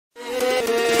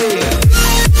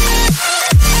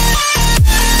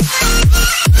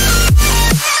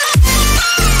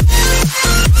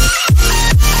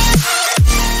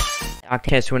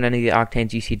octanes to win any of the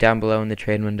octanes you see down below in the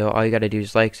trade window. All you gotta do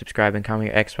is like, subscribe, and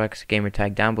comment your Xbox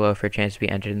Gamertag down below for a chance to be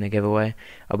entered in the giveaway.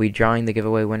 I'll be drawing the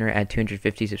giveaway winner at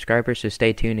 250 subscribers, so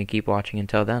stay tuned and keep watching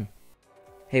until then.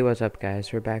 Hey, what's up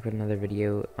guys, we're back with another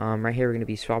video. Right here we're going to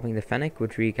be swapping the Fennec,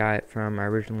 which we got from our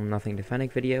original Nothing to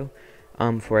Fennec video,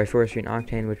 for a forest green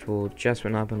octane, which will just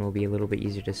went up and will be a little bit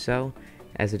easier to sell,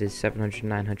 as it is 700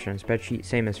 900 on spreadsheet,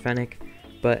 same as Fennec,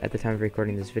 but at the time of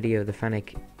recording this video, the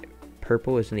Fennec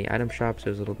purple is in the item shop, so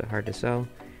it's a little bit hard to sell.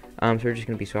 So we're just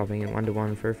going to be swapping it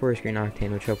 1-to-1 for a forest green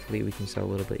octane, which hopefully we can sell a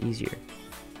little bit easier.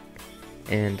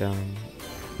 And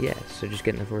yeah, so just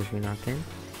getting the forest green octane,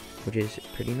 which is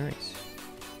pretty nice.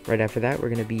 Right after that, we're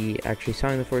going to be actually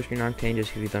selling the forest green octane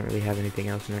just because we don't really have anything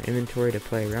else in our inventory to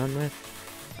play around with.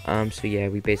 So yeah,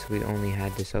 we basically only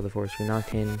had to sell the forest green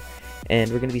octane,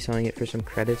 and we're going to be selling it for some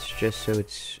credits just so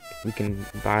we can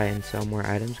buy and sell more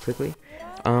items quickly.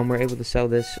 We're able to sell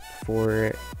this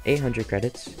for 800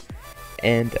 credits,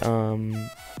 and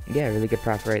yeah, really good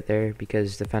profit right there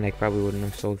because the Fennec probably wouldn't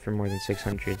have sold for more than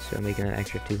 600, so making an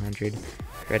extra 200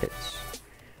 credits.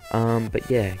 But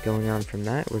yeah, going on from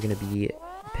that, we're going to be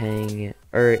paying,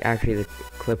 or actually the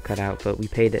clip cut out, but we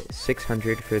paid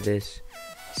 600 for this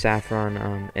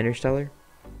saffron interstellar.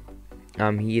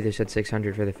 He either said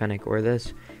 600 for the Fennec or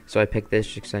this, so I picked this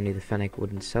just because I knew the Fennec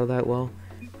wouldn't sell that well.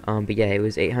 But yeah, it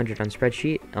was 800 on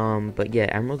spreadsheet. But yeah,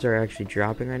 emeralds are actually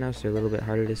dropping right now, so they're a little bit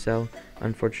harder to sell.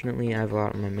 Unfortunately, I have a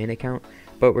lot on my main account,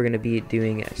 but we're going to be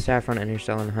doing saffron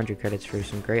interstellar and 100 credits for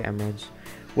some great emeralds,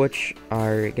 which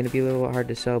are going to be a little hard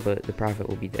to sell, but the profit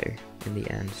will be there in the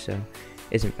end, so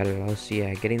isn't bad at all. So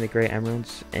yeah, getting the great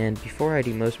emeralds. And before I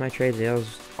do most of my trades, I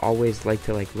always like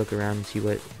to look around and see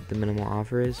what the minimal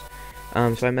offer is.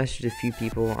 So I messaged a few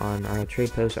people on our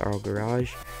trade post, our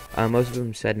garage. Most of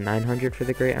them said 900 for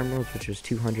the great emeralds, which was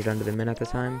 200 under the min at the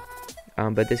time.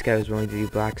 But this guy was willing to do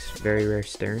black's very rare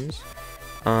sterns,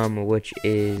 which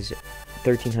is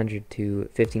 1300 to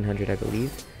 1500, I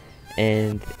believe.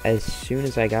 And as soon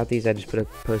as I got these, I just put a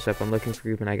post up on Looking for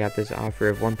Group, and I got this offer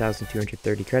of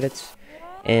 1,230 credits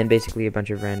and basically a bunch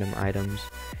of random items.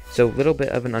 So a little bit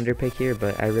of an underpick here,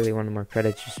 but I really wanted more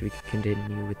credits just so we could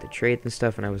continue with the trade and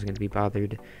stuff, and I wasn't going to be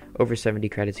bothered over 70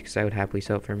 credits because I would happily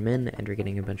sell it for min, and we're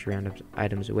getting a bunch of random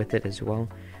items with it as well,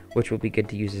 which will be good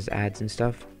to use as ads and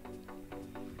stuff.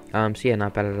 So yeah,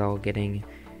 not bad at all, getting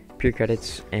pure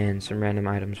credits and some random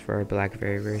items for our black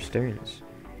very rare sterns.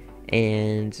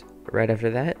 And right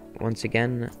after that, once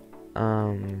again, I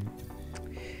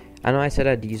know I said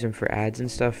I'd use them for ads and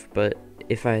stuff, but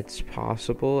if it's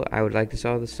possible, I would like to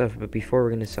sell this stuff. But before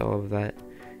we're going to sell all of that,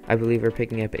 I believe we're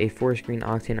picking up a forest green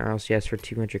octane RLCS for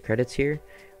 200 credits here,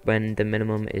 when the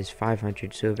minimum is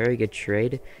 500, so a very good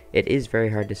trade. It is very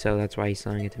hard to sell, that's why he's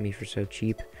selling it to me for so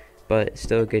cheap, but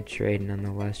still a good trade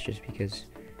nonetheless, just because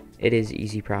it is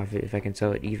easy profit. If I can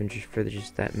sell it even just for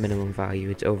just that minimum value,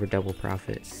 it's over double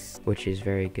profit, which is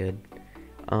very good.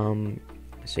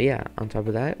 So yeah, on top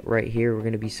of that, right here, we're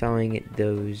going to be selling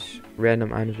those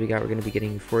random items we got. We're going to be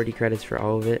getting 40 credits for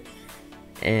all of it,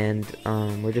 and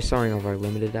we're just selling all of our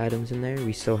limited items in there.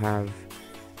 We still have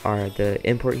the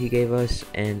import he gave us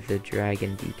and the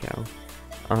dragon decal.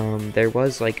 There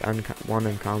was one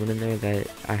uncommon in there that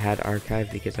I had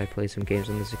archived because I played some games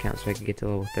on this account so I could get to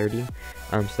level 30.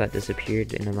 So that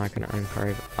disappeared, and I'm not going to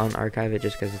unarchive it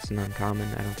just because it's an uncommon.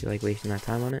 I don't feel like wasting that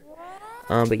time on it.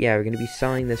 But yeah, we're going to be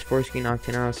selling this forest green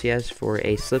octane RLCS for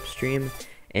a slipstream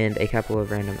and a couple of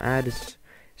random ads.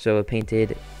 So a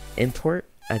painted import,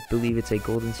 I believe it's a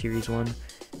golden series one,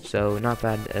 so not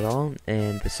bad at all.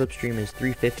 And the slipstream is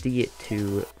 350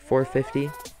 to 450.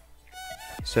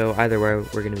 So either way,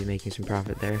 we're going to be making some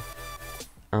profit there.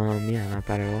 Yeah, not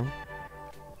bad at all.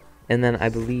 And then I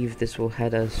believe this will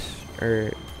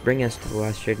bring us to the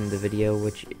last trade in the video,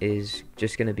 which is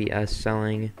just going to be us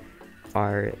selling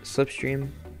our slipstream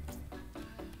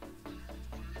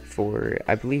for,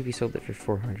 I believe we sold it for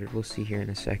 400. We'll see here in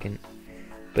a second.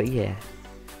 But yeah,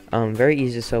 very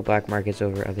easy to sell black markets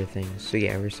over other things. So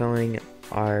yeah, we're selling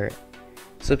our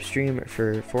slipstream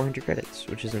for 400 credits,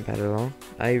 which isn't bad at all.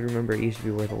 I remember it used to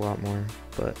be worth a lot more,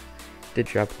 but did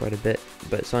drop quite a bit.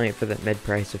 But selling it for that mid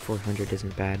price of 400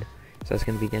 isn't bad. So that's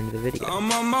going to be the end of the video.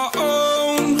 I'm on my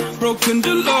own, broken and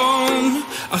alone.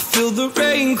 I feel the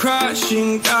rain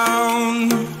crashing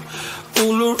down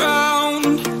all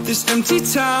around this empty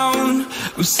town.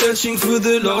 I'm searching for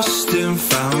the lost and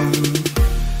found,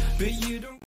 but you don't